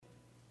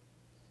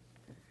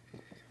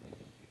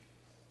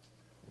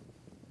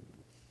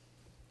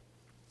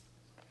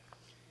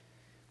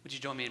Would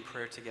you join me in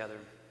prayer together?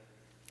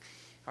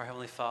 Our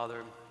Heavenly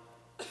Father,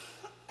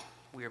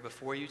 we are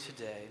before you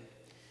today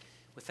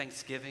with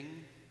thanksgiving.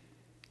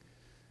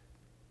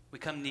 We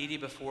come needy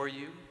before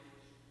you,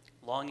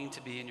 longing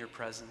to be in your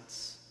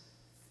presence,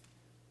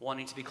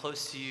 wanting to be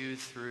close to you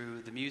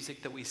through the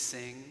music that we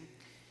sing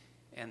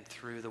and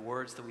through the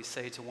words that we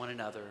say to one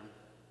another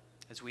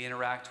as we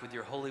interact with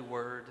your holy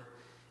word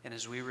and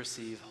as we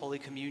receive Holy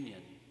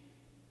Communion.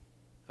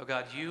 Oh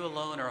God, you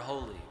alone are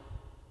holy.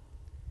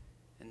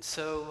 And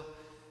so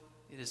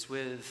it is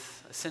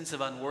with a sense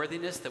of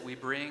unworthiness that we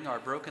bring our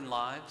broken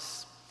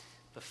lives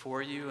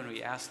before you, and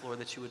we ask, Lord,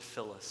 that you would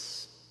fill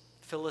us.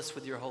 Fill us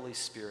with your Holy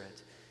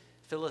Spirit.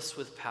 Fill us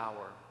with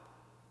power.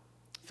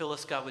 Fill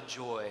us, God, with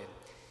joy.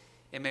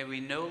 And may we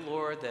know,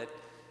 Lord, that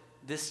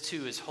this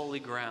too is holy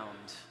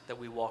ground that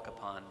we walk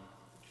upon.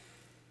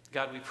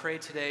 God, we pray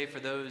today for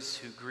those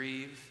who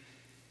grieve.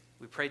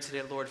 We pray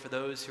today, Lord, for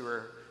those who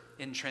are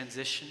in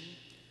transition,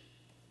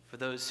 for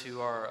those who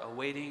are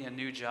awaiting a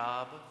new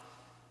job,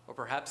 or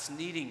perhaps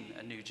needing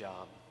a new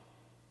job.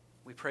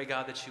 We pray,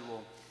 God, that you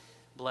will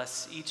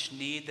bless each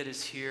need that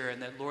is here,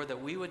 and that, Lord,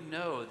 that we would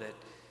know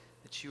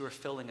that you are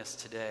filling us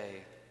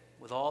today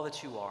with all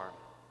that you are.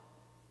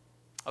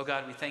 Oh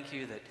God, we thank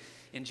you that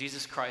in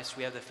Jesus Christ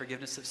we have the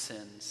forgiveness of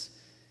sins.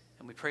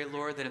 And we pray,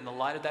 Lord, that in the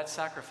light of that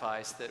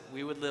sacrifice, that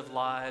we would live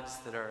lives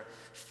that are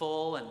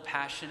full and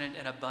passionate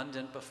and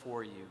abundant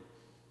before you.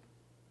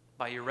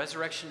 By your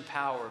resurrection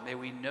power, may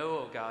we know,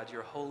 oh God,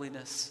 your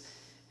holiness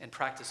and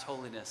practice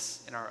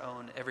holiness in our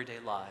own everyday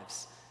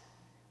lives.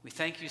 We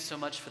thank you so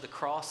much for the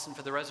cross and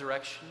for the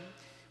resurrection.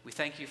 We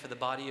thank you for the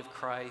body of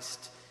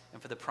Christ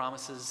and for the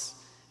promises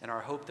and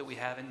our hope that we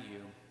have in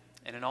you.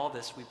 And in all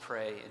this we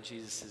pray in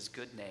Jesus'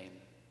 good name.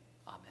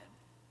 Amen.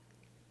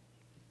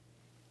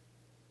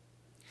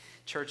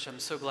 Church, I'm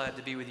so glad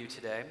to be with you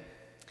today.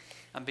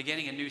 I'm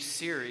beginning a new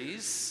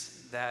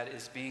series that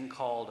is being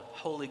called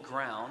Holy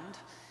Ground.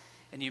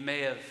 And you may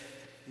have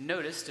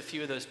noticed a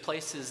few of those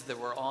places that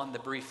were on the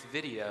brief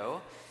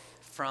video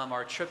from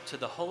our trip to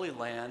the Holy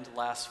Land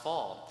last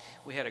fall.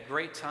 We had a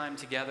great time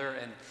together,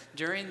 and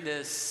during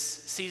this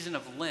season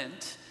of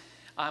Lent,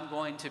 I'm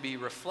going to be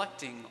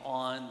reflecting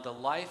on the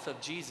life of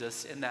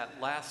Jesus in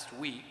that last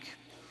week,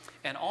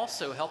 and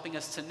also helping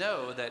us to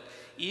know that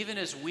even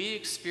as we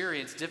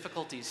experience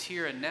difficulties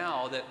here and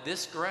now, that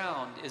this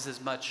ground is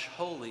as much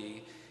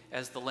holy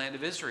as the land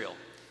of Israel.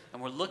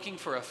 And we're looking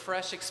for a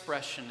fresh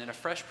expression and a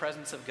fresh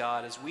presence of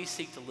God as we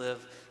seek to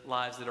live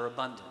lives that are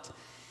abundant.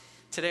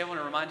 Today I want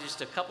to remind you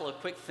just a couple of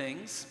quick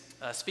things.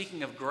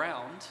 Speaking of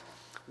ground,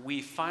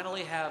 we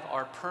finally have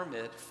our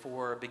permit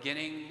for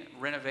beginning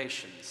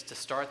renovations to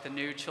start the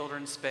new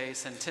children's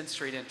space and 10th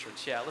Street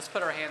entrance. Yeah, let's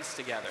put our hands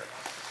together.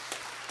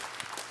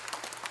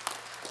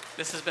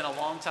 This has been a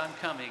long time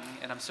coming,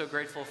 and I'm so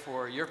grateful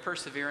for your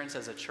perseverance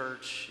as a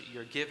church,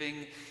 your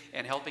giving,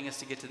 and helping us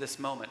to get to this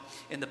moment.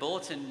 In the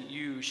bulletin,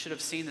 you should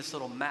have seen this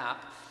little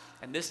map,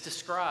 and this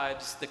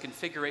describes the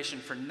configuration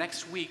for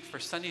next week for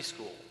Sunday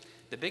school.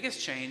 The biggest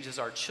change is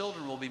our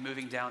children will be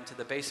moving down to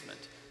the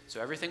basement.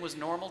 So everything was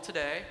normal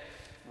today,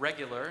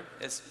 regular,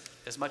 as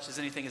much as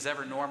anything is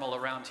ever normal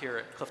around here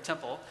at Cliff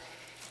Temple.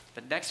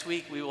 But next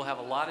week, we will have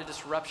a lot of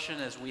disruption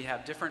as we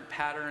have different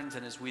patterns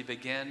and as we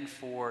begin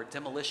for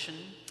demolition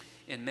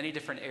in many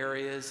different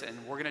areas, and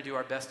we're going to do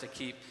our best to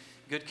keep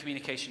good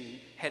communication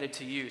headed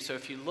to you. So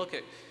if you look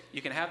at,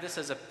 you can have this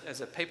as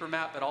a paper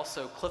map, but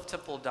also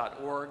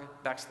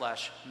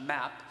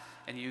clifftemple.org/map,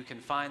 and you can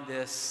find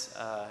this.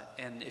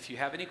 And if you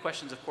have any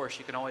questions, of course,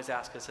 you can always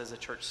ask us as a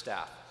church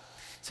staff.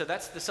 So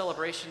that's the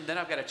celebration. Then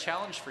I've got a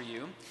challenge for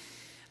you.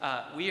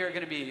 We are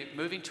going to be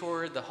moving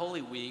toward the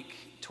Holy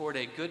Week, toward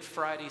a Good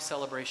Friday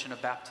celebration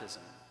of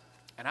baptism.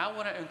 And I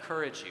want to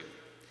encourage you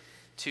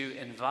to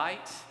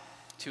invest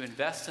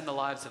in the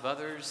lives of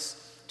others,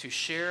 to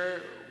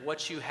share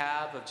what you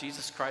have of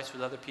Jesus Christ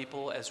with other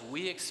people, as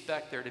we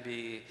expect there to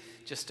be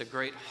just a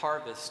great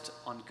harvest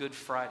on Good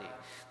Friday.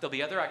 There'll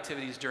be other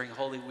activities during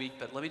Holy Week,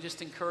 but let me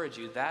just encourage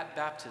you, that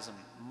baptism,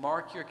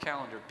 mark your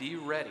calendar, be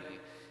ready,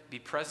 be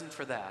present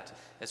for that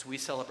as we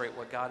celebrate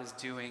what God is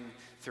doing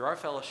through our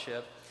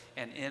fellowship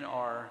and in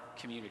our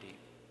community.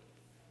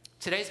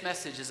 Today's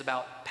message is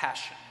about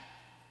passion.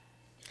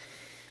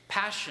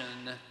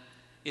 Passion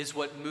is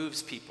what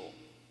moves people.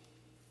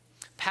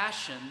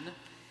 Passion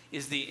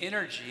is the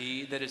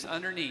energy that is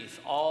underneath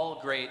all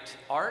great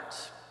art,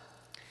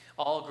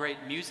 all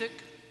great music,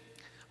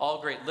 all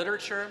great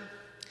literature,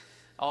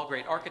 all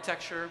great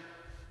architecture.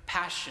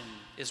 Passion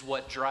is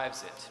what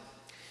drives it.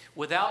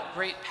 Without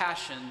great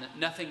passion,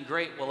 nothing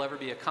great will ever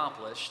be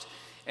accomplished.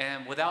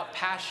 And without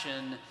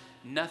passion,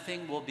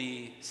 nothing will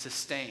be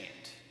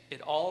sustained.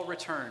 It all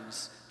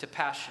returns to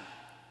passion.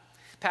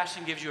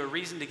 Passion gives you a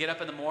reason to get up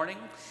in the morning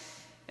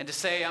and to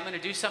say, I'm going to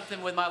do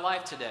something with my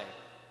life today.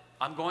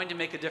 I'm going to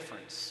make a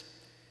difference.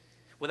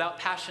 Without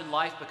passion,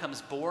 life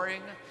becomes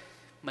boring,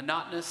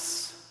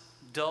 monotonous,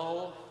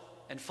 dull,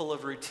 and full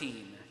of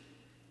routine.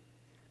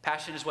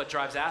 Passion is what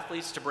drives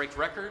athletes to break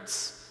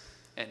records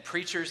and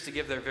preachers to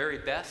give their very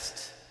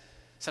best.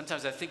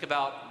 Sometimes I think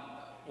about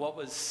what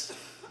was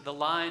the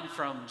line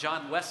from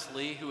John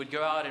Wesley, who would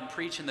go out and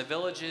preach in the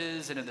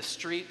villages and in the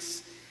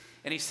streets.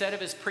 And he said of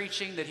his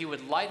preaching that he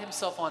would light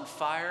himself on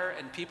fire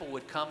and people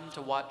would come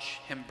to watch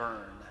him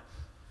burn.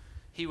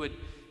 He would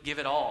give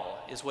it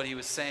all, is what he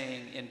was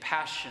saying, in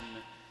passion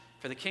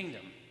for the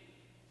kingdom.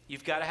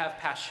 You've got to have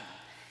passion.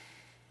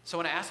 So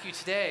I want to ask you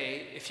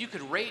today, if you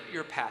could rate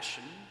your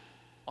passion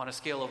on a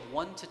scale of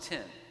 1 to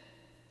 10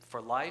 for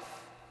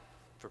life,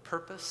 for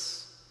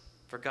purpose,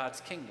 for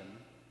God's kingdom,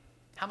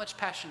 how much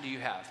passion do you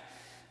have?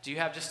 Do you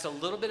have just a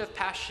little bit of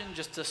passion,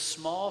 just a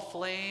small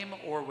flame,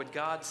 or would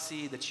God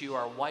see that you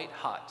are white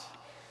hot,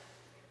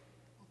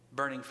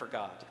 burning for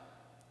God?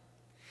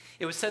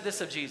 It was said this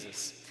of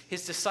Jesus.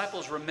 His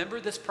disciples, remember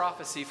this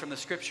prophecy from the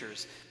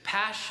scriptures.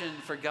 Passion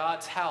for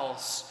God's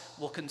house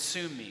will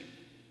consume me.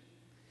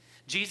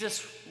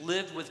 Jesus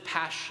lived with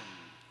passion,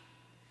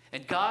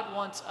 and God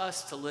wants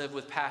us to live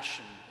with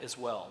passion as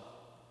well.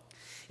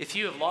 If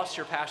you have lost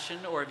your passion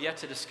or have yet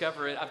to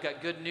discover it, I've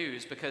got good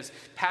news, because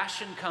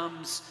passion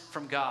comes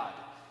from God.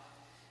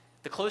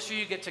 The closer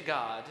you get to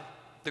God,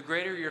 the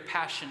greater your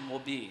passion will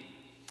be.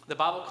 The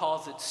Bible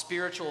calls it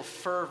spiritual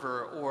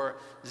fervor or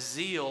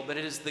zeal, but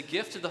it is the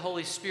gift of the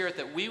Holy Spirit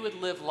that we would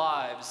live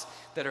lives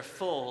that are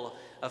full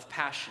of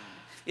passion.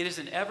 It is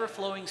an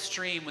ever-flowing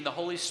stream when the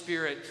Holy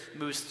Spirit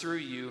moves through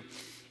you,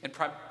 and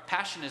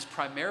passion is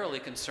primarily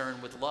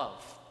concerned with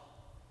love.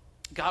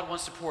 God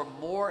wants to pour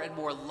more and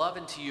more love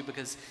into you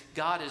because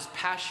God is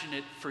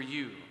passionate for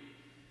you.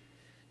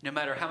 No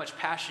matter how much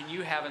passion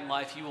you have in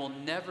life, you will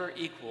never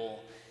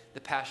equal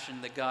the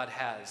passion that God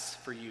has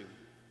for you.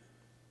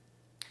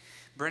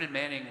 Brennan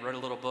Manning wrote a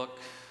little book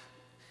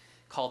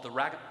called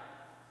How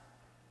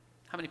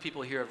many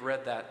people here have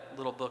read that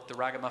little book, The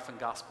Ragamuffin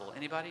Gospel?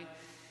 Anybody?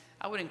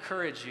 I would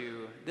encourage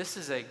you, this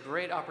is a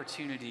great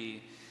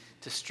opportunity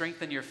to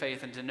strengthen your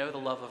faith and to know the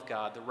love of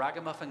God. The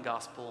Ragamuffin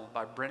Gospel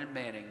by Brennan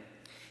Manning.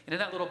 And in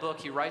that little book,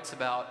 he writes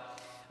about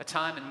a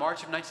time in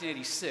March of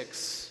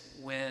 1986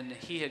 when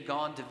he had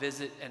gone to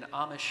visit an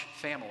Amish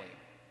family.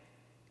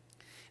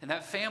 And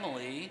that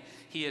family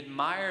he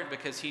admired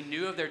because he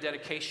knew of their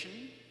dedication.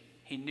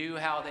 He knew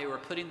how they were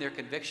putting their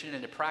conviction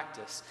into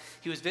practice.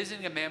 He was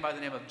visiting a man by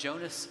the name of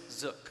Jonas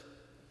Zook.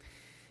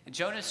 And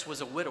Jonas was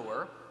a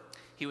widower.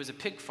 He was a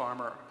pig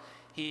farmer.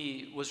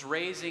 He was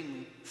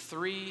raising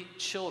 3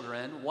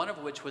 children, one of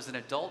which was an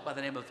adult by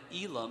the name of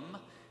Elam,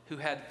 who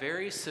had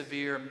very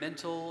severe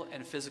mental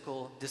and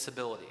physical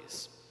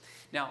disabilities.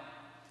 Now,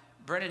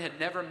 Brennan had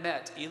never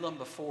met Elam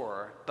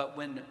before, but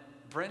when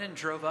Brennan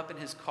drove up in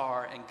his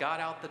car and got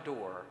out the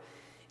door,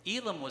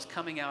 Elam was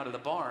coming out of the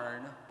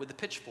barn with a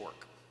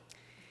pitchfork.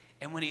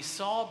 And when he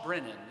saw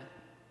Brennan,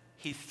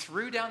 he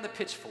threw down the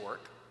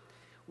pitchfork,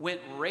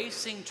 went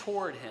racing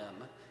toward him,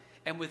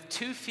 and with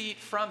 2 feet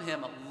from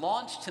him,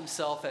 launched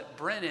himself at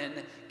Brennan,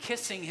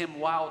 kissing him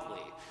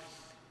wildly.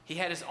 He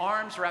had his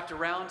arms wrapped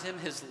around him,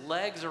 his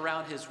legs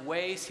around his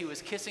waist. He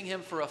was kissing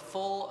him for a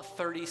full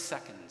 30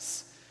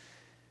 seconds.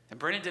 And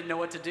Brennan didn't know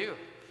what to do.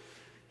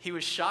 He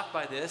was shocked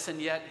by this,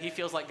 and yet he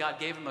feels like God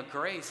gave him a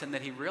grace, and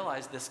that he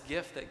realized this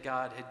gift that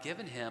God had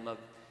given him of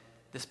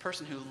this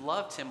person who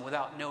loved him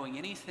without knowing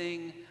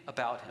anything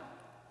about him.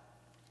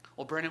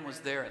 Well, Brennan was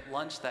there at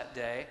lunch that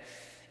day,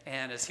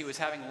 and as he was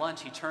having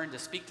lunch, he turned to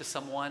speak to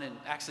someone and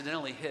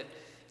accidentally hit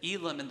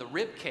Elam in the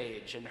rib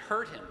cage and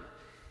hurt him.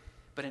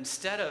 But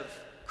instead of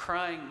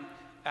crying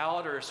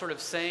out or sort of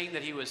saying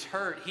that he was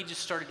hurt, he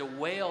just started to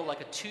wail like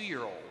a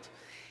 2-year-old.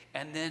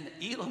 And then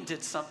Elam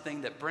did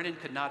something that Brennan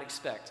could not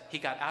expect. He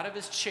got out of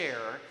his chair,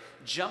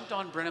 jumped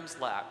on Brennan's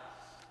lap,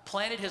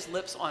 planted his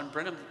lips on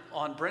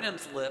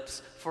Brennan's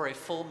lips for a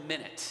full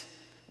minute.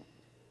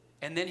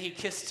 And then he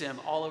kissed him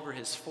all over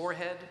his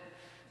forehead,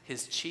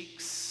 his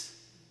cheeks,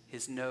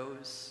 his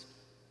nose.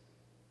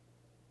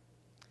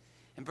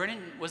 And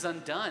Brennan was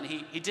undone.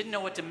 He didn't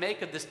know what to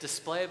make of this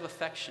display of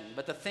affection.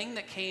 But the thing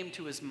that came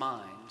to his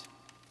mind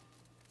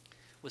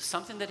was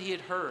something that he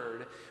had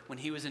heard when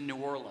he was in New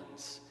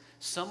Orleans.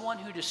 Someone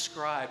who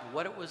described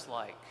what it was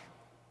like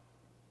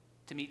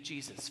to meet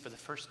Jesus for the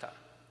first time,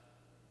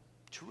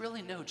 to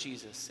really know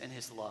Jesus and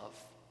his love.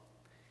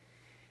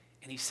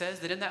 And he says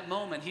that in that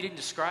moment, he didn't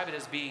describe it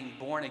as being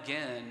born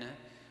again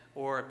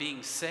or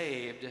being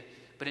saved,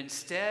 but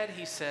instead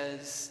he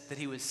says that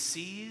he was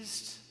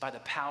seized by the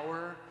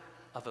power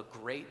of a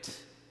great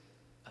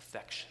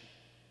affection.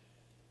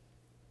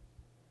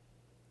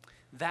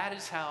 That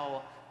is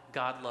how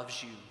God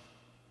loves you,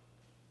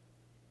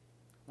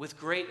 with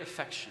great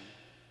affection.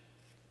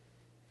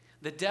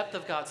 The depth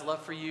of God's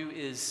love for you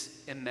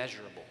is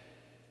immeasurable,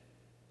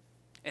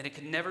 and it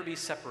can never be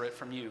separate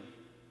from you.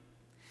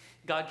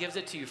 God gives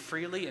it to you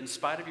freely in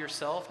spite of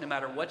yourself, no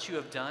matter what you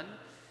have done.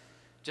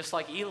 Just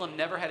like Elam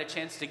never had a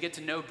chance to get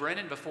to know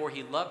Brennan before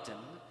he loved him,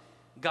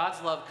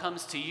 God's love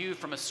comes to you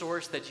from a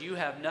source that you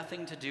have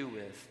nothing to do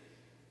with.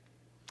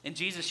 In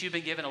Jesus, you've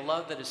been given a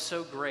love that is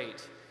so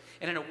great.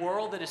 And in a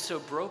world that is so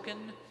broken,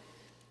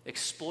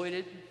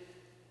 exploited,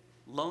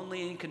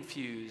 lonely, and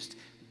confused,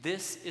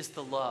 this is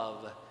the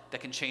love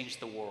that can change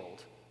the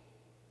world.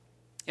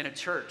 in a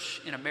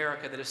church in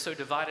America that is so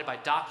divided by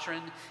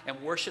doctrine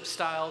and worship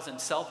styles and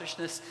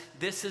selfishness,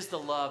 this is the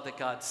love that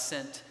God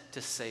sent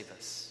to save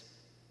us.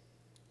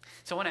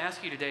 So I want to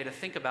ask you today to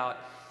think about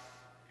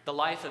the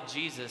life of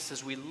Jesus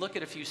as we look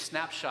at a few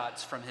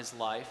snapshots from his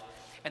life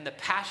and the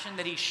passion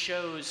that he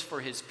shows for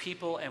his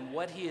people and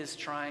what he is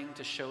trying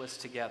to show us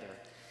together.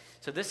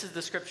 So this is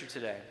the scripture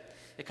today.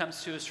 It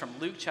comes to us from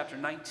Luke chapter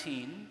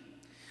 19.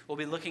 We'll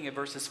be looking at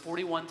verses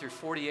 41 through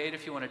 48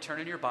 if you want to turn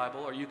in your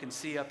Bible, or you can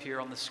see up here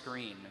on the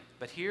screen.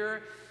 But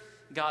hear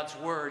God's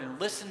word and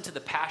listen to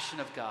the passion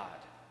of God.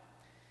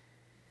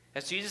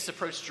 As Jesus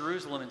approached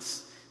Jerusalem and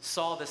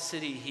saw the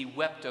city, he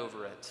wept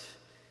over it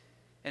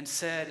and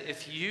said,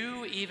 "If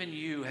you, even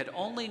you, had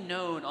only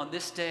known on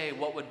this day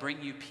what would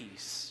bring you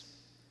peace,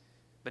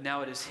 but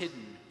now it is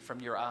hidden from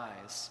your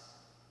eyes.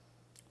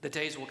 The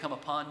days will come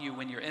upon you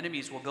when your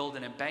enemies will build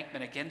an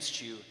embankment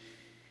against you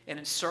and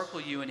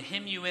encircle you and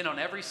hem you in on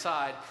every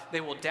side.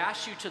 They will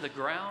dash you to the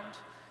ground,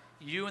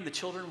 you and the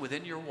children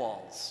within your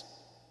walls.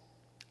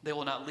 They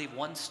will not leave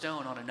one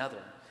stone on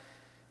another,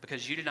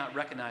 because you do not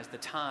recognize the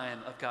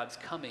time of God's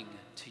coming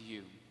to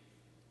you."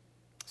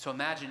 So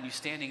imagine you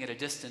standing at a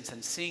distance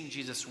and seeing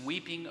Jesus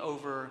weeping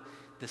over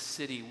the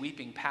city,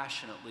 weeping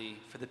passionately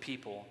for the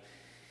people.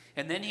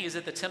 And then he is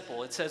at the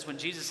temple. It says when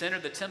Jesus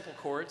entered the temple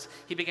courts,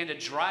 he began to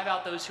drive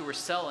out those who were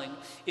selling.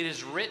 "It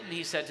is written,"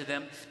 he said to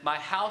them, "My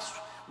house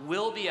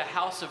will be a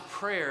house of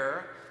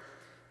prayer,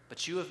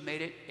 but you have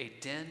made it a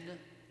den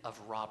of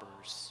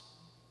robbers."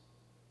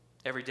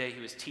 Every day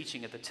he was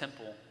teaching at the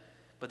temple,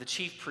 but the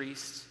chief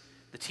priests,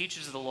 the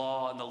teachers of the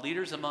law, and the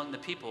leaders among the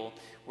people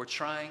were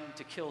trying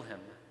to kill him.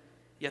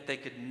 Yet they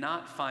could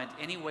not find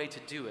any way to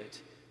do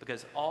it,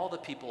 because all the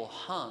people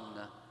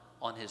hung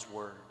on his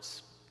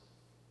words.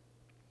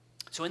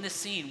 So in this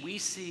scene, we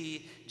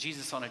see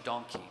Jesus on a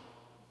donkey,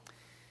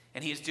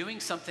 and he is doing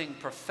something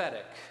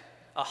prophetic,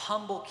 a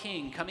humble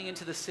king coming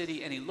into the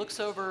city, and he looks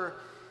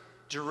over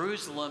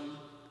Jerusalem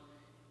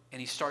and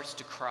he starts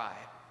to cry.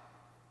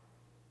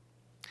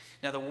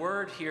 Now the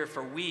word here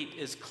for weep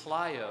is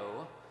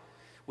kleio,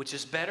 which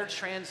is better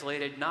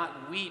translated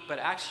not weep, but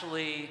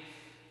actually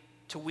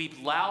to weep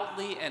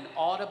loudly and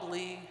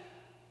audibly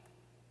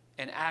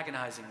and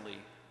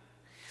agonizingly.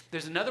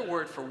 There's another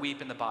word for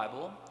weep in the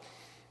Bible.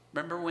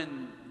 Remember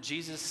when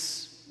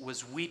Jesus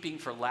was weeping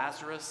for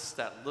Lazarus,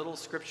 that little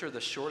scripture,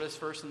 the shortest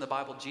verse in the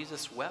Bible,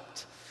 Jesus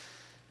wept?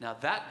 Now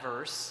that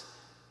verse,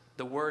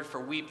 the word for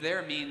weep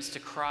there means to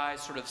cry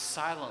sort of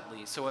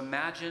silently. So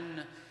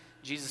imagine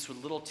Jesus with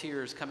little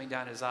tears coming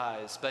down his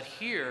eyes. But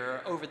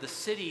here, over the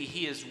city,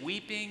 he is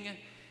weeping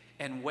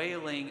and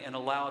wailing in a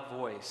loud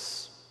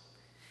voice.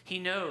 He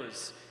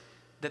knows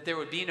that there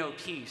would be no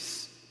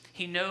peace.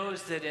 He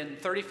knows that in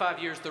 35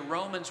 years, the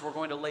Romans were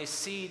going to lay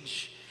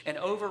siege and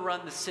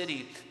overrun the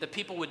city. The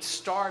people would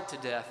starve to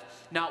death.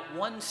 Not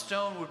one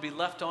stone would be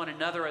left on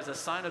another as a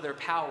sign of their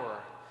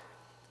power.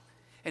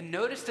 And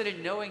notice that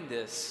in knowing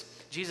this,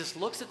 Jesus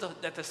looks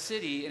at the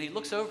city and he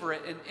looks over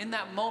it, and in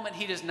that moment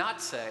he does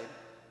not say,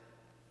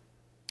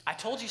 "I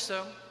told you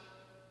so.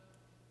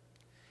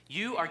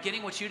 You are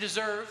getting what you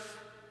deserve.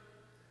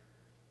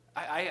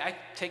 I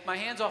take my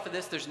hands off of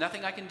this. There's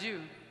nothing I can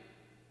do."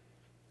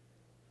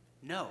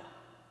 No,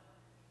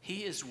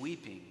 he is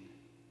weeping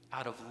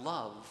out of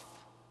love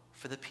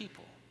for the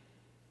people.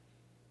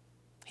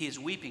 He is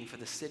weeping for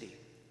the city.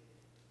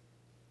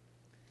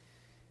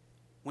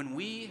 When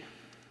we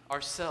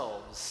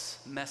ourselves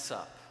mess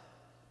up,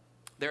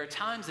 there are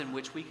times in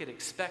which we could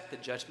expect the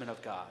judgment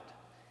of God.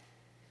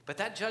 But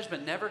that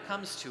judgment never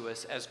comes to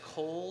us as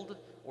cold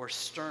or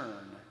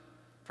stern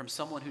from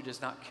someone who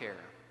does not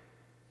care.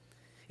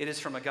 It is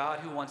from a God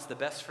who wants the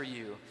best for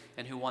you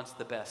and who wants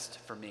the best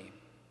for me.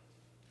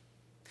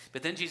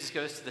 But then Jesus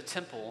goes to the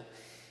temple,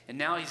 and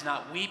now he's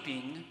not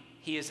weeping,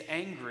 he is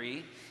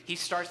angry. He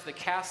starts to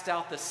cast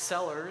out the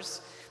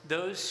sellers,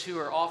 those who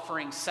are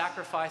offering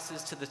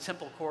sacrifices to the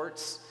temple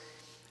courts.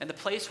 And the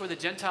place where the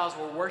Gentiles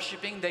were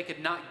worshiping, they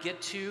could not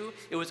get to.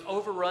 It was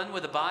overrun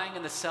with the buying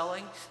and the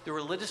selling. The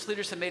religious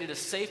leaders had made it a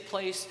safe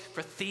place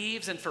for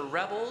thieves and for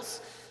rebels,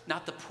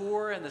 not the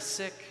poor and the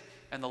sick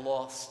and the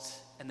lost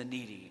and the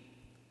needy.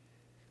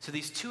 So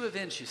these two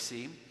events, you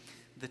see,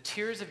 the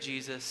tears of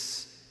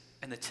Jesus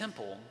and the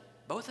temple,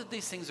 both of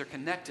these things are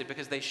connected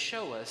because they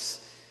show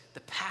us the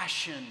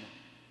passion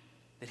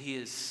that he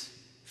is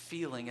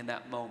feeling in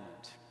that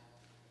moment.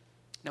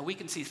 Now, we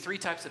can see three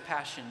types of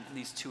passion in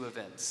these two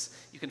events.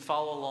 You can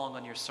follow along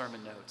on your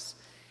sermon notes.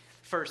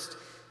 First,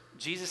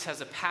 Jesus has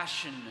a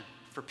passion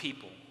for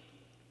people.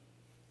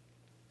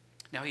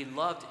 Now, he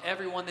loved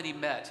everyone that he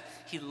met.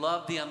 He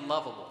loved the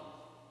unlovable.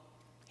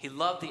 He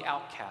loved the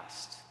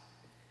outcast.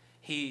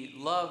 He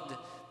loved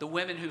the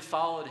women who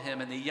followed him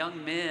and the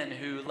young men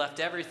who left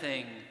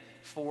everything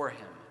for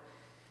him.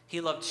 He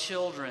loved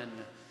children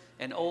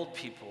and old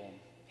people.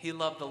 He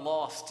loved the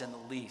lost and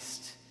the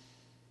least.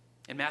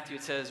 In Matthew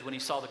it says, when he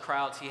saw the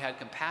crowds, he had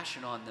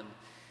compassion on them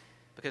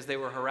because they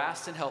were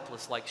harassed and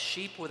helpless like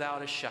sheep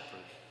without a shepherd.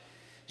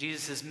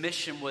 Jesus'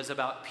 mission was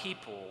about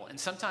people. And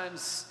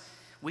sometimes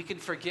We can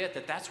forget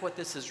that that's what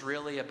this is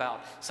really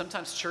about.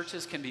 Sometimes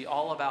churches can be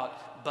all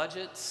about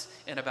budgets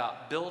and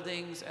about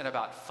buildings and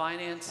about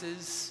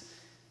finances.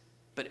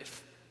 But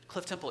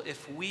Cliff Temple,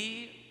 if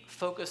we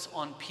focus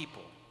on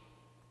people,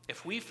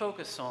 if we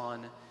focus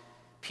on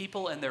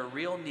people and their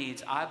real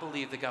needs, I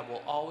believe that God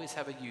will always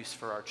have a use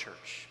for our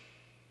church.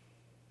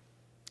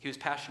 He was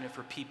passionate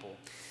for people.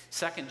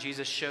 Second,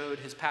 Jesus showed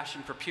his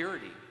passion for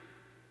purity.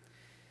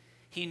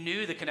 He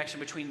knew the connection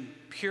between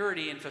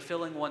purity and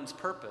fulfilling one's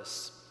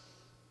purpose.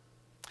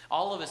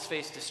 All of us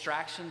face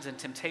distractions and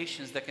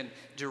temptations that can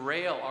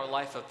derail our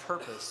life of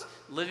purpose,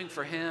 living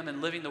for him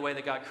and living the way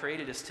that God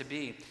created us to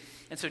be.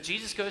 And so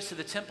Jesus goes to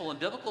the temple, and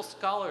biblical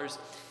scholars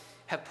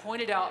have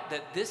pointed out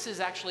that this is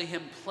actually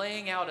him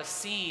playing out a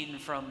scene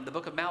from the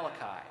book of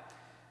Malachi,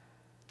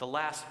 the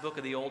last book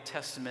of the Old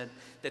Testament,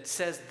 that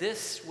says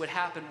this would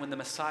happen when the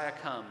Messiah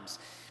comes.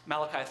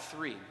 Malachi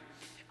 3,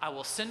 I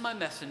will send my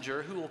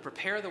messenger who will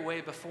prepare the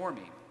way before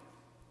me.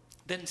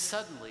 Then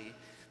suddenly,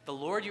 the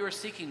Lord you are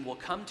seeking will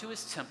come to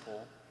his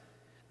temple.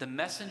 The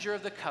messenger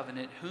of the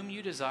covenant whom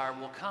you desire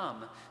will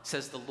come,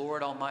 says the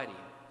Lord Almighty.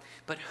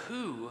 But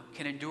who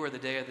can endure the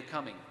day of the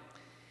coming?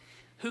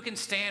 Who can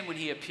stand when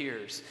he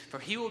appears? For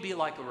he will be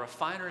like a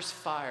refiner's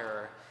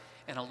fire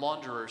and a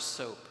launderer's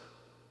soap.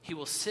 He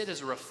will sit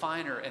as a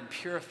refiner and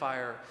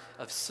purifier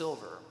of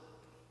silver.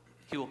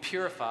 He will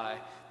purify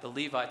the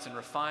Levites and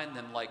refine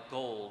them like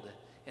gold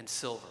and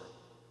silver.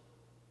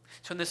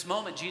 So in this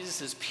moment,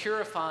 Jesus is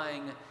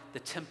purifying the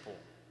temple.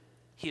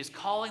 He is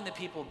calling the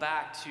people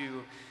back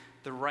to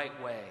the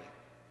right way.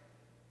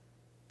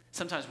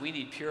 Sometimes we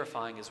need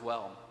purifying as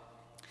well.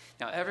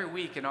 Now, every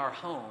week in our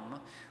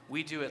home,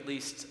 we do at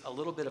least a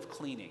little bit of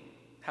cleaning.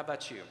 How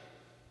about you?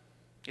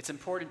 It's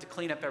important to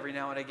clean up every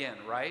now and again,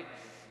 right?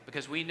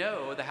 Because we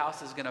know the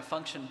house is going to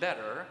function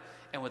better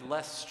and with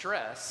less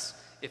stress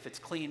if it's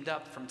cleaned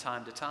up from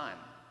time to time.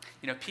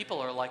 You know, people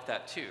are like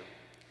that too.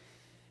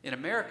 In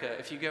America,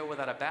 if you go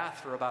without a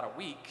bath for about a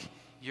week,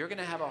 you're going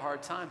to have a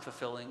hard time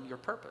fulfilling your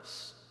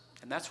purpose.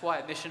 And that's why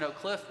at Mission Oak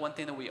Cliff, one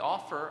thing that we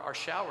offer are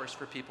showers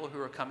for people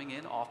who are coming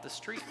in off the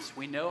streets.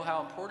 We know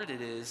how important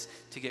it is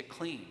to get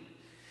clean.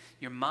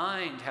 Your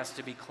mind has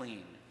to be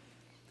clean.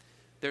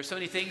 There's so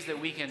many things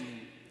that we can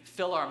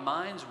fill our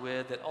minds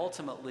with that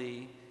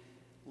ultimately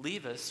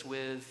leave us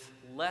with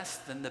less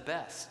than the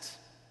best.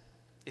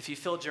 If you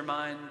filled your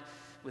mind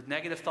with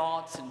negative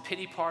thoughts and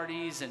pity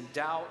parties and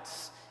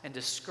doubts and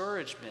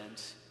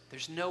discouragement,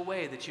 there's no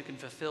way that you can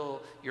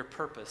fulfill your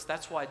purpose.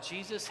 That's why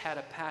Jesus had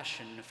a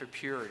passion for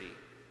purity.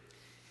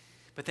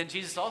 But then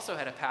Jesus also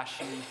had a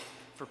passion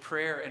for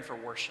prayer and for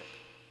worship.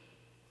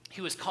 He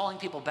was calling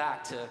people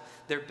back to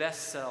their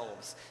best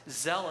selves,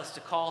 zealous to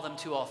call them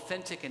to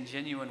authentic and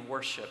genuine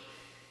worship.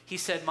 He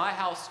said, my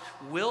house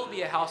will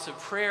be a house of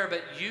prayer,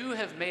 but you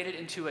have made it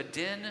into a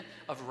den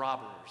of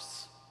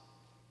robbers.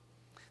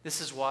 This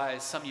is why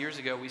some years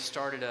ago we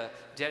started a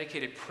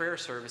dedicated prayer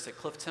service at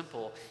Cliff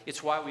Temple.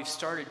 It's why we've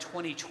started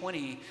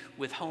 2020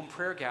 with home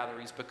prayer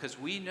gatherings, because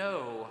we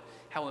know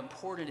how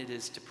important it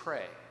is to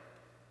pray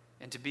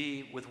and to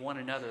be with one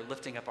another,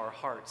 lifting up our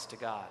hearts to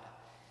God.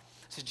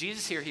 So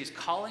Jesus here, he's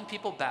calling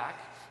people back.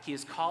 He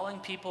is calling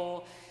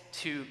people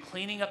to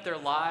cleaning up their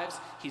lives.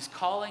 He's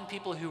calling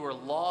people who are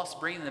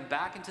lost, bringing them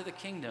back into the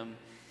kingdom.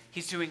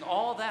 He's doing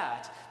all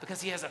that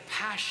because he has a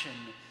passion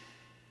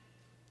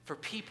for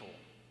people.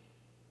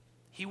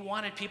 He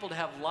wanted people to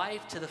have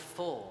life to the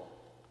full.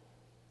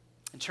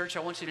 And church,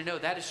 I want you to know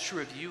that is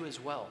true of you as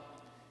well.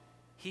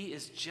 He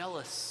is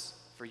jealous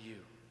for you.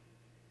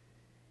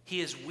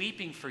 He is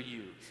weeping for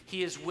you.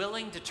 He is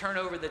willing to turn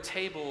over the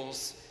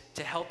tables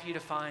to help you to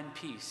find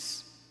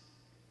peace.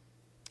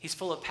 He's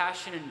full of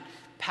passion and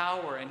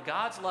power, and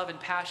God's love and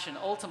passion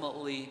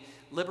ultimately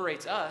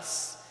liberates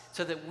us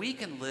so that we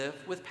can live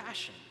with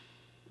passion.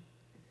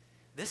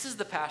 This is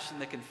the passion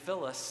that can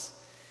fill us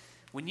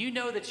when you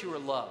know that you are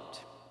loved.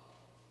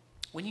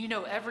 When you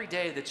know every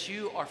day that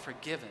you are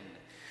forgiven,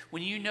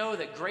 when you know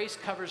that grace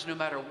covers no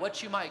matter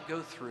what you might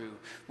go through,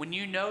 when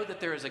you know that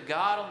there is a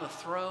God on the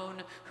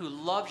throne who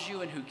loves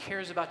you and who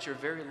cares about your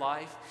very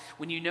life,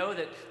 when you know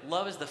that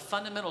love is the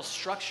fundamental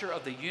structure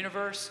of the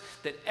universe,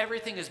 that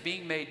everything is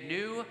being made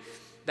new,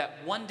 that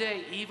one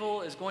day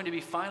evil is going to be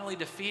finally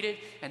defeated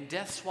and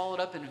death swallowed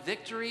up in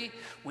victory,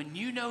 when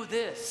you know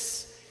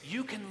this,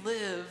 you can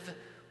live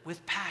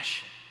with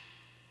passion.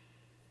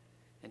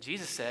 And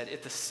Jesus said,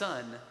 if the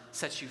Son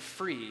sets you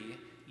free,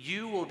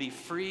 you will be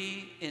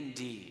free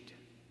indeed.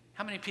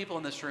 How many people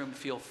in this room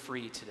feel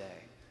free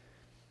today?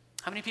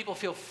 How many people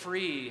feel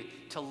free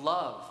to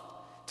love,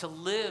 to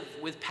live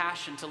with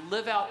passion, to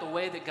live out the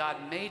way that God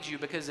made you?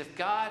 Because if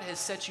God has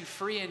set you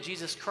free in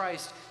Jesus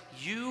Christ,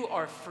 you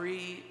are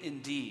free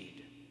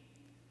indeed.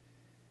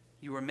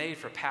 You were made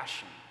for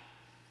passion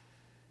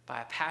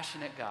by a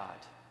passionate God.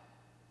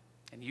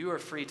 And you are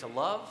free to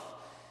love,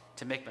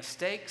 to make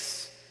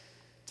mistakes,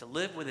 to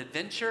live with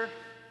adventure,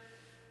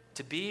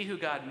 to be who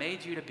God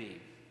made you to be.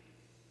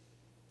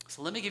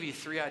 So let me give you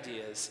 3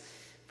 ideas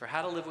for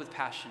how to live with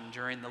passion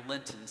during the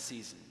Lenten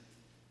season.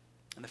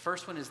 And the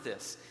first one is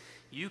this: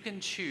 you can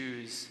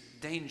choose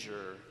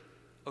danger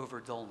over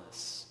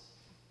dullness.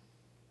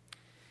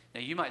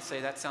 Now, you might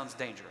say that sounds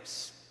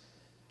dangerous,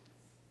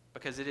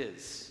 because it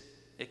is.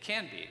 It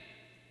can be.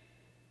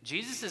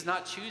 Jesus is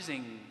not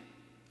choosing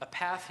a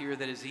path here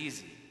that is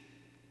easy.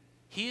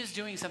 He is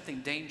doing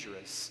something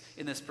dangerous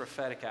in this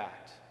prophetic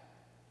act.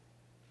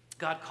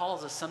 God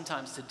calls us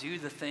sometimes to do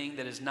the thing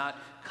that is not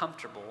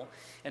comfortable,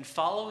 and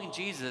following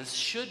Jesus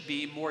should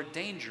be more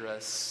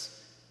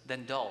dangerous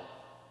than dull.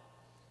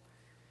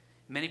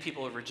 Many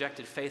people have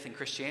rejected faith in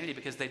Christianity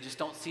because they just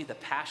don't see the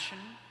passion.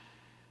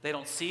 They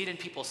don't see it in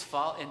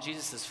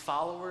Jesus'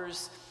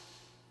 followers.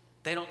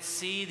 They don't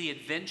see the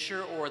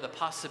adventure or the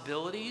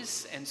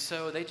possibilities, and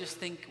so they just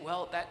think,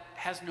 well, that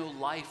has no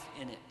life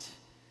in it.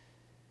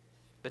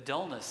 But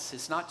dullness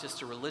is not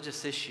just a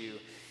religious issue,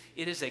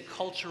 it is a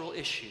cultural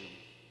issue.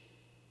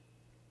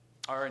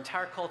 Our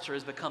entire culture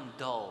has become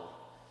dull.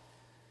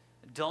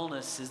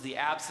 Dullness is the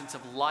absence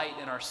of light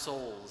in our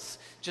souls.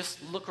 Just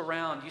look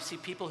around. You see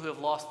people who have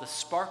lost the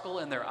sparkle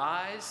in their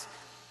eyes,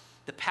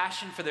 the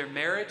passion for their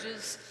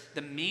marriages,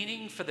 the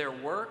meaning for their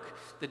work,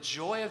 the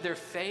joy of their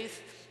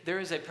faith. There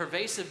is a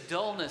pervasive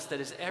dullness that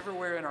is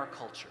everywhere in our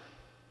culture.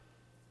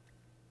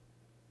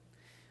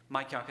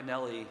 Mike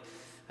Yaconelli,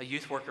 a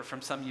youth worker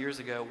from some years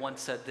ago,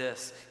 once said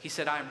this. He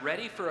said, "I'm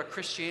ready for a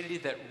Christianity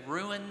that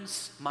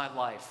ruins my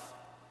life,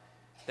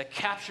 that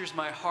captures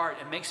my heart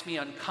and makes me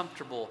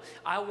uncomfortable.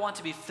 I want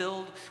to be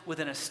filled with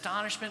an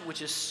astonishment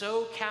which is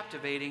so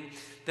captivating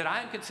that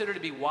I am considered to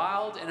be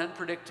wild and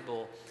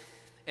unpredictable,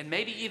 and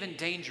maybe even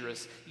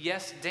dangerous.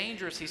 Yes,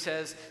 dangerous," he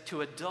says,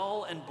 "to a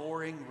dull and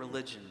boring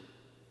religion."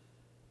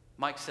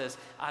 Mike says,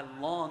 "I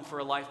long for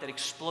a life that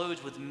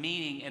explodes with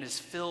meaning and is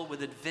filled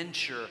with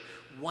adventure,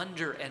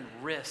 wonder, and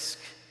risk.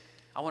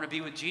 I want to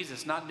be with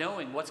Jesus, not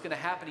knowing what's going to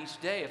happen each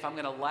day, if I'm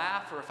going to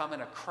laugh or if I'm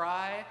going to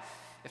cry,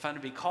 if I'm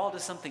going to be called to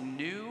something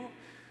new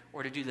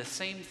or to do the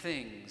same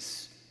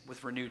things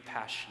with renewed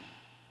passion."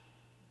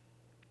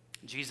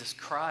 Jesus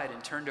cried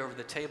and turned over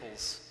the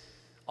tables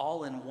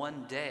all in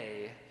one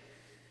day,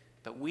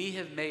 but we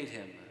have made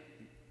him,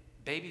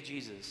 baby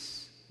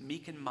Jesus,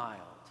 meek and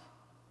mild.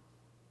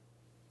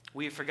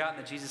 We have forgotten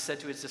that Jesus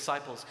said to his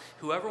disciples,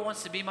 "Whoever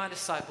wants to be my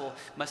disciple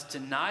must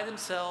deny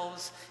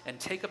themselves and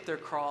take up their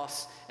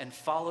cross and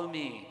follow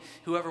me.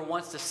 Whoever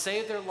wants to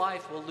save their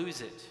life will lose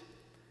it,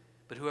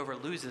 but whoever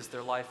loses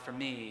their life for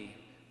me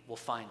will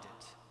find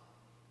it."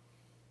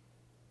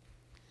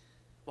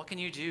 What can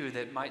you do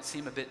that might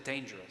seem a bit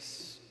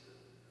dangerous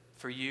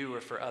for you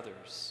or for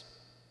others?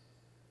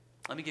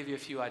 Let me give you a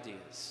few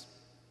ideas.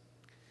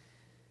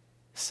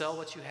 Sell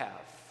what you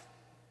have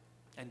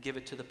and give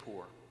it to the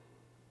poor.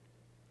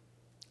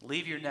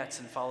 Leave your nets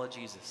and follow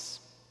Jesus.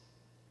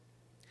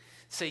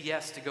 Say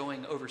yes to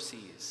going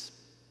overseas.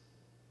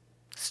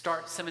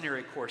 Start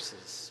seminary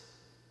courses.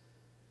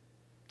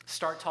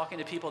 Start talking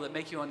to people that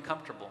make you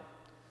uncomfortable.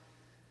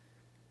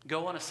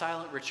 Go on a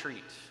silent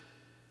retreat.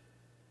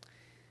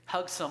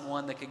 Hug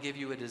someone that could give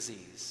you a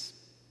disease.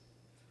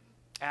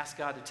 Ask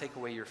God to take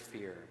away your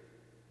fear.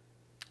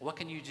 What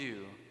can you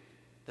do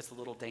that's a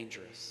little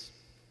dangerous?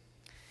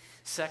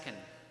 Second,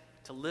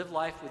 to live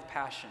life with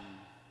passion,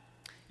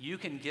 you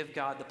can give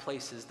God the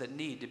places that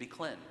need to be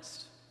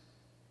cleansed.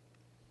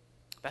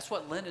 That's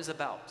what Lent is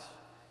about.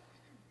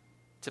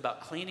 It's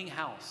about cleaning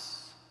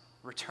house,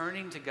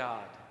 returning to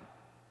God.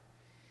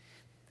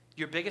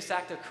 Your biggest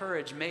act of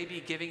courage may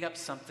be giving up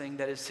something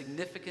that is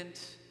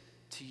significant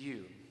to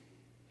you.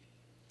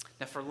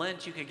 Now, for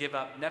Lent, you could give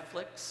up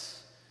Netflix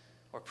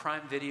or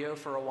Prime Video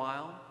for a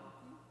while.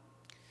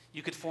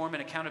 You could form an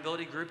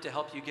accountability group to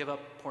help you give up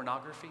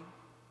pornography.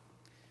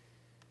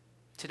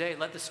 Today,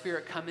 let the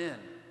Spirit come in.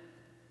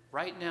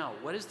 Right now,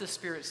 what is the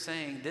Spirit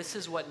saying? This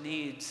is what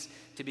needs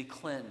to be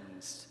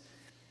cleansed.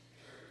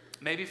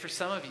 Maybe for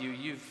some of you,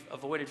 you've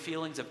avoided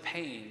feelings of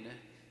pain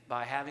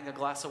by having a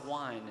glass of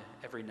wine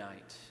every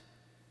night.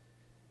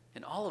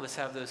 And all of us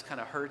have those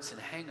kind of hurts and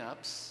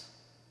hang-ups.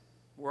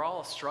 We're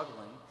all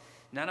struggling.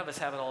 None of us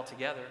have it all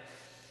together.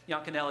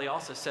 Yaconelli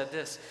also said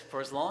this,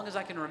 "For as long as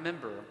I can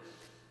remember,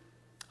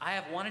 I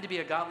have wanted to be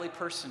a godly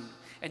person,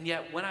 and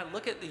yet when I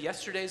look at the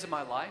yesterdays of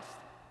my life,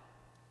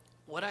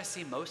 what I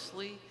see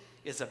mostly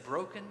is a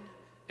broken,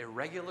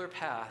 irregular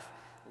path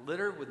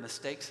littered with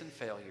mistakes and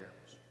failure.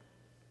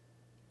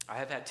 I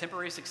have had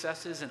temporary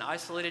successes and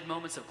isolated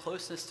moments of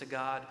closeness to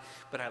God,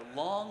 but I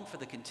long for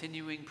the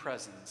continuing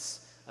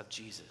presence of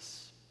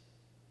Jesus."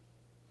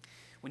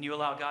 When you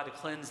allow God to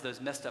cleanse those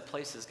messed up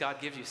places,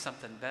 God gives you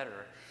something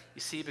better.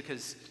 You see,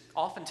 because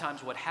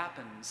oftentimes what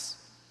happens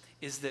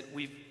is that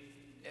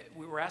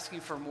we're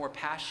asking for more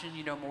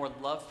passion, more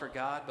love for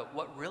God, but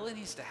what really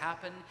needs to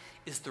happen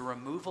is the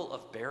removal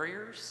of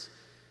barriers.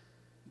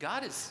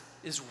 God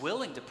is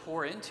willing to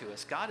pour into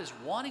us. God is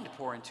wanting to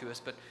pour into us,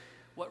 but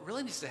what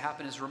really needs to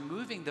happen is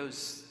removing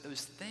those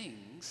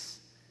things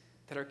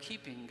that are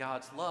keeping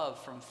God's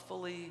love from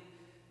fully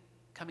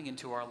coming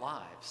into our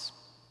lives.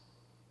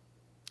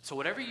 So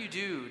whatever you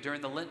do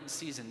during the Lenten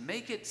season,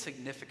 make it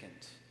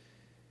significant.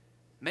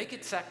 Make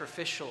it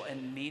sacrificial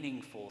and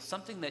meaningful,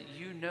 something that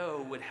you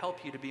know would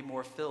help you to be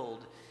more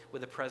filled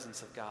with the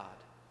presence of God.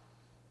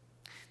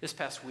 This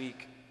past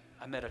week,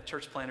 I met a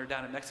church planter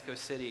down in Mexico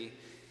City,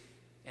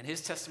 and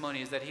his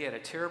testimony is that he had a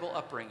terrible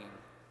upbringing.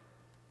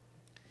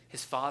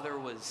 His father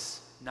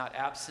was not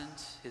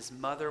absent. His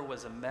mother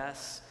was a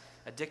mess,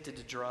 addicted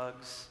to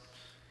drugs.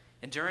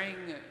 And during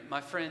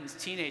my friend's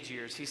teenage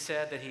years, he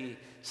said that he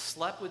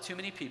slept with too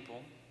many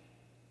people,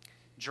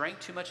 drank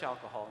too much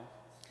alcohol,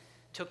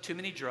 took too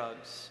many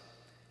drugs,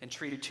 and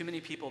treated too many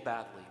people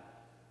badly.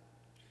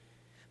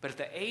 But at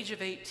the age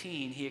of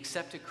 18, he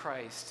accepted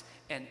Christ,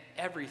 and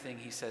everything,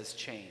 he says,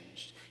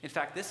 changed. In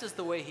fact, this is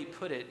the way he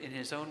put it in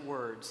his own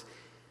words: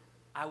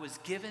 I was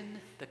given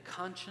the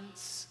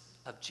conscience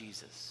of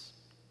Jesus.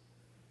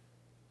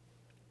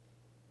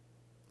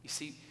 You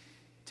see,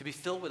 to be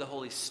filled with the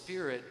Holy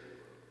Spirit,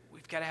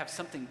 we've got to have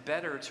something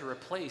better to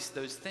replace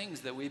those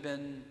things that we've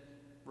been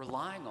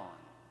relying on.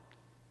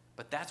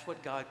 But that's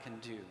what God can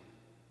do.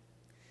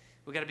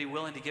 We've got to be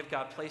willing to give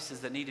God places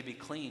that need to be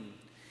clean.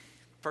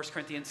 1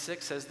 Corinthians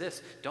 6 says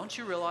this: don't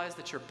you realize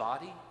that your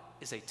body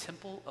is a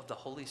temple of the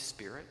Holy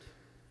Spirit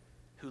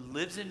who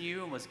lives in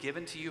you and was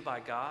given to you by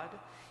God?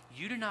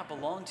 You do not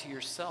belong to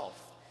yourself,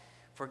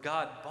 for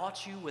God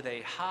bought you with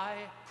a high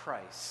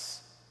price,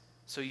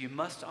 so you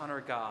must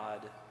honor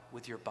God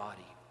with your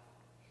body.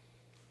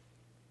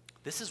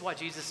 This is why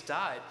Jesus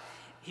died.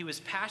 He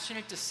was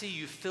passionate to see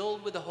you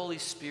filled with the Holy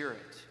Spirit.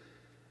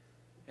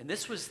 And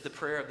this was the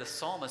prayer of the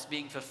psalmist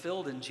being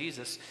fulfilled in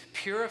Jesus: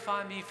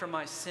 purify me from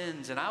my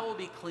sins, and I will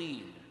be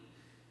clean.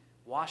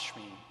 Wash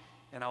me,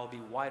 and I will be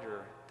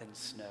whiter than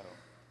snow.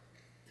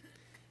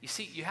 You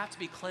see, you have to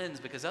be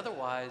cleansed, because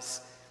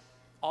otherwise,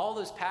 all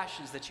those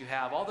passions that you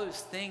have, all those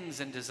things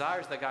and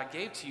desires that God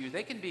gave to you,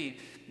 they can be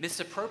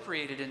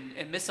misappropriated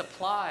and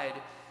misapplied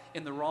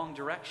in the wrong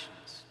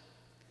directions.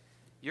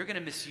 You're going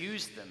to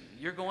misuse them.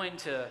 You're going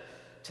to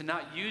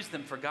not use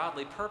them for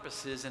godly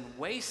purposes and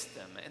waste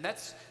them. And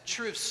that's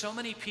true of so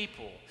many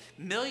people.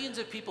 Millions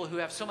of people who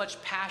have so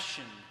much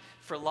passion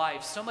for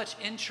life, so much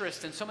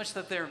interest, and so much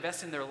that they're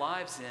investing their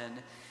lives in,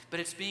 but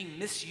it's being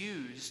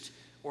misused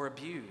or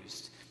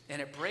abused.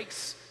 And it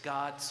breaks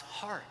God's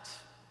heart.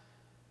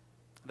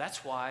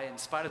 That's why, in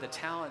spite of the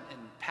talent and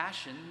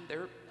passion,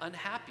 they're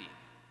unhappy.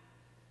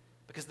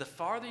 Because the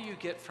farther you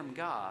get from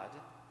God,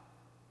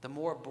 the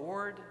more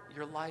bored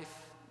your life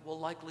will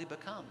likely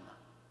become,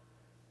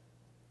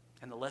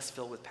 and the less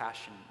filled with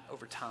passion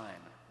over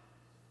time.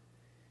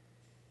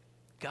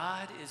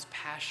 God is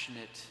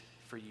passionate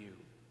for you,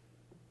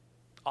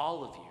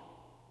 all of you.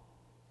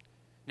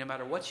 No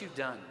matter what you've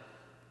done,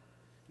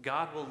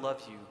 God will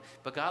love you,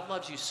 but God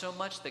loves you so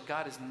much that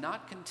God is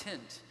not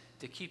content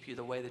to keep you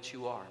the way that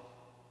you are.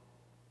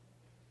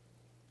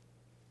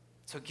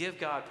 So give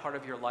God part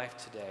of your life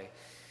today.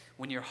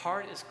 When your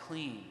heart is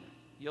clean,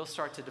 you'll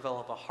start to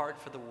develop a heart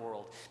for the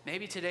world.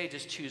 Maybe today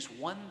just choose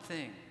one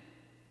thing.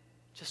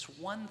 Just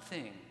one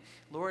thing.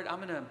 Lord, I'm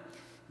going to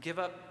give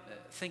up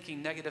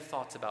thinking negative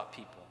thoughts about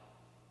people.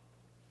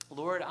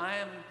 Lord, I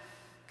am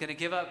going to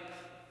give up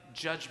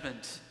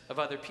judgment of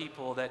other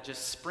people that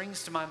just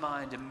springs to my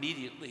mind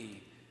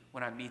immediately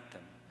when I meet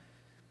them.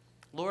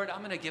 Lord, I'm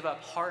going to give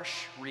up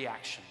harsh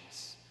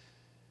reactions.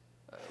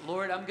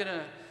 Lord, I'm going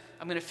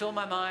to fill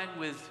my mind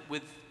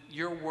with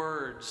your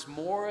words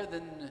more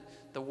than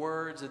the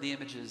words or the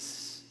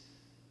images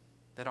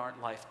that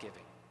aren't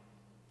life-giving.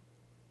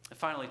 And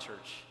finally,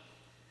 church,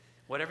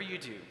 whatever you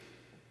do,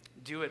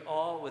 do it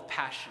all with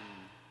passion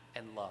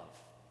and love.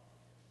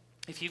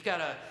 If you've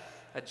got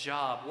a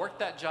job, work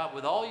that job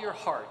with all your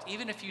heart.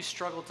 Even if you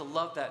struggle to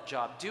love that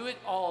job, do it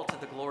all to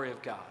the glory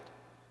of God.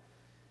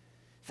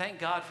 Thank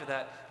God for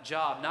that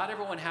job. Not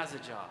everyone has a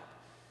job.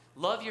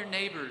 Love your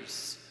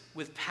neighbors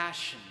with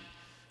passion.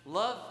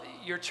 Love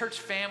your church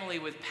family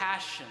with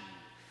passion.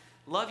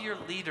 Love your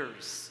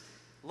leaders.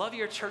 Love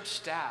your church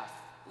staff.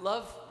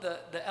 Love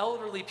the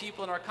elderly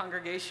people in our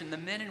congregation, the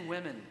men and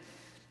women.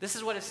 This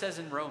is what it says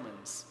in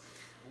Romans.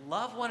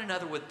 Love one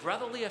another with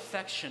brotherly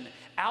affection.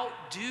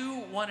 Outdo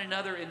one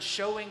another in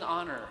showing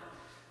honor.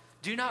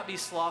 Do not be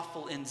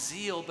slothful in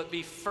zeal, but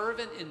be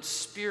fervent in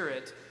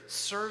spirit,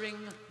 serving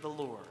the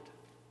Lord.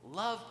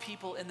 Love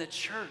people in the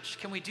church.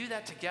 Can we do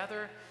that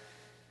together?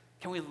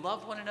 Can we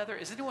love one another?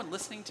 Is anyone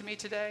listening to me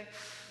today?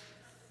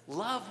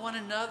 Love one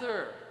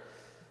another.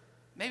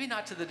 Maybe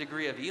not to the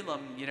degree of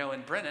Elam,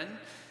 and Brennan,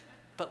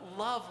 but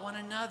love one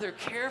another,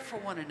 care for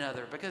one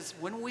another, because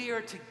when we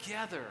are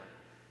together,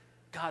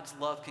 God's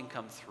love can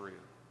come through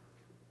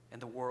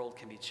and the world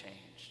can be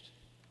changed.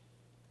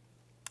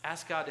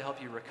 Ask God to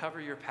help you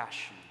recover your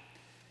passion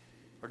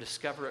or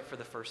discover it for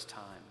the first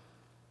time.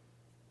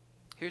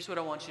 Here's what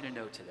I want you to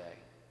know today.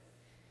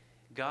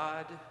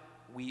 God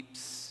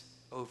weeps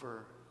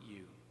over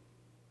you.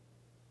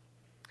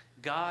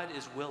 God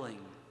is willing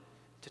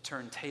to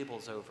turn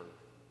tables over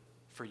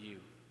for you.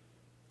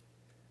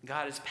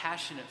 God is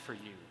passionate for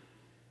you.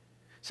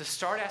 So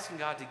start asking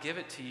God to give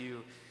it to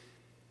you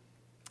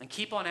and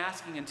keep on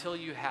asking until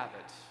you have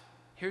it.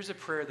 Here's a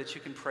prayer that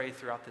you can pray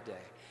throughout the day.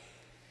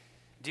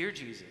 Dear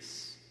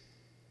Jesus,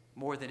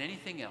 more than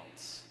anything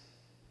else,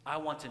 I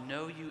want to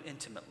know you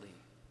intimately.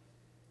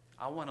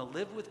 I want to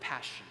live with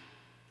passion.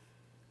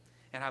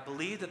 And I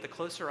believe that the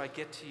closer I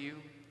get to you,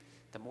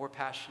 the more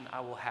passion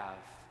I will have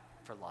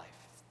for life.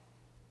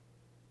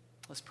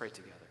 Let's pray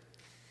together.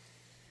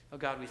 Oh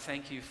God, we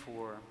thank you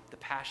for the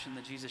passion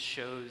that Jesus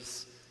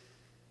shows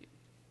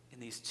in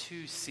these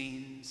two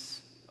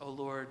scenes. Oh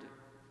Lord,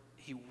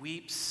 he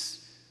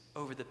weeps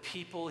over the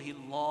people. He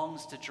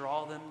longs to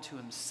draw them to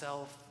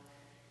himself.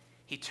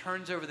 He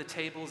turns over the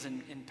tables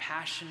in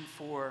passion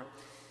for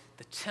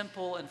the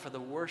temple and for the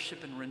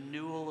worship and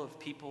renewal of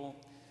people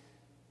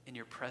in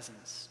your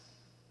presence.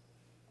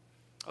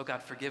 Oh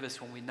God, forgive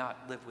us when we not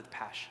live with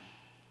passion.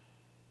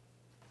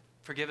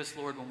 Forgive us,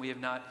 Lord, when we have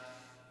not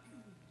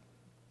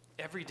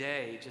every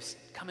day just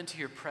come into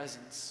your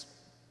presence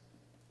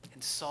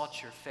and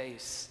sought your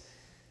face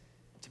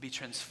to be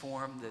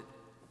transformed, that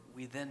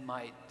we then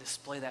might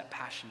display that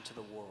passion to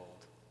the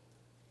world.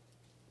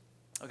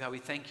 Oh God, we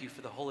thank you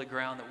for the holy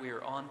ground that we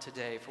are on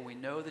today, for we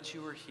know that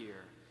you are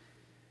here.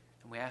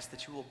 And we ask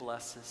that you will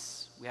bless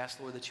us. We ask,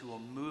 Lord, that you will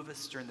move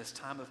us during this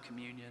time of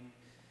communion,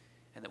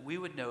 and that we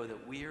would know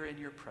that we are in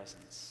your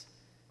presence.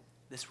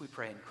 This we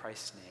pray in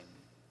Christ's name.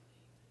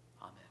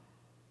 Amen.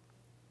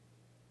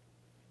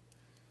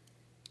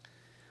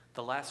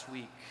 The last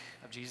week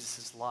of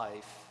Jesus'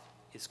 life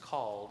is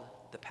called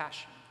the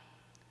Passion,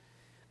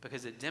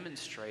 because it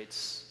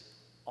demonstrates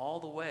all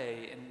the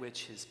way in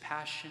which his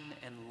passion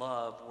and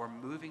love were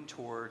moving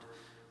toward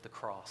the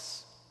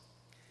cross.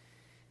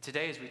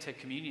 Today, as we take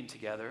communion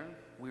together,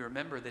 we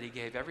remember that he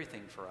gave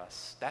everything for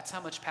us. That's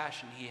how much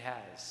passion he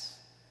has.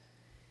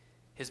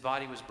 His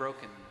body was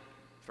broken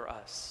for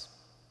us.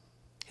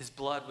 His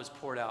blood was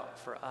poured out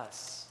for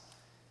us.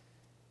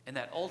 In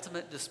that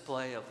ultimate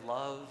display of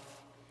love,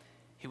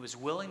 he was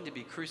willing to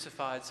be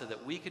crucified so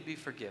that we could be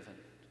forgiven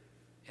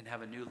and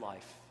have a new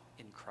life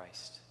in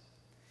Christ.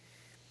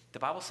 The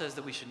Bible says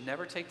that we should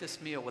never take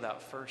this meal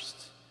without first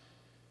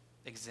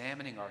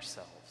examining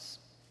ourselves.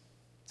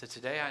 So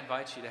today I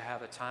invite you to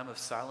have a time of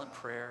silent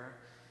prayer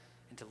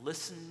and to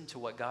listen to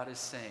what God is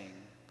saying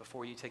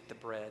before you take the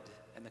bread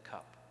and the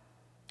cup.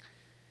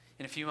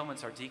 In a few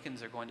moments, our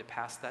deacons are going to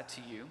pass that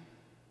to you,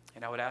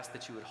 and I would ask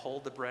that you would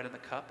hold the bread and the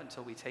cup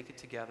until we take it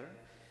together.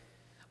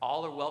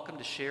 All are welcome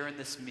to share in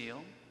this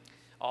meal,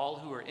 all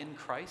who are in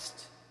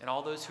Christ, and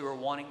all those who are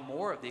wanting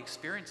more of the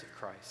experience of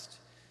Christ.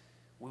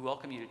 We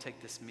welcome you to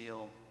take this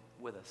meal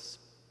with us.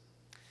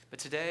 But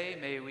today,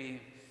 may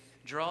we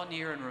draw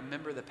near and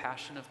remember the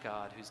passion of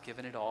God who's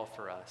given it all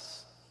for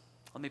us.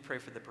 Let me pray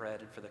for the bread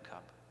and for the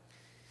cup.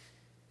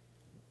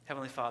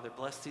 Heavenly Father,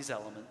 bless these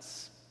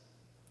elements.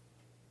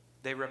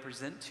 They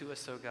represent to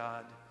us, O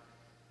God,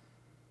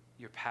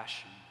 your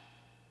passion,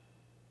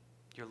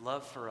 your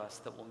love for us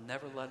that will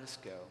never let us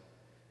go.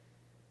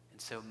 And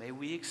so may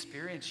we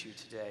experience you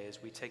today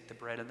as we take the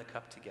bread and the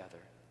cup together.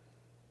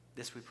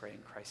 This we pray in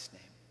Christ's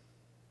name.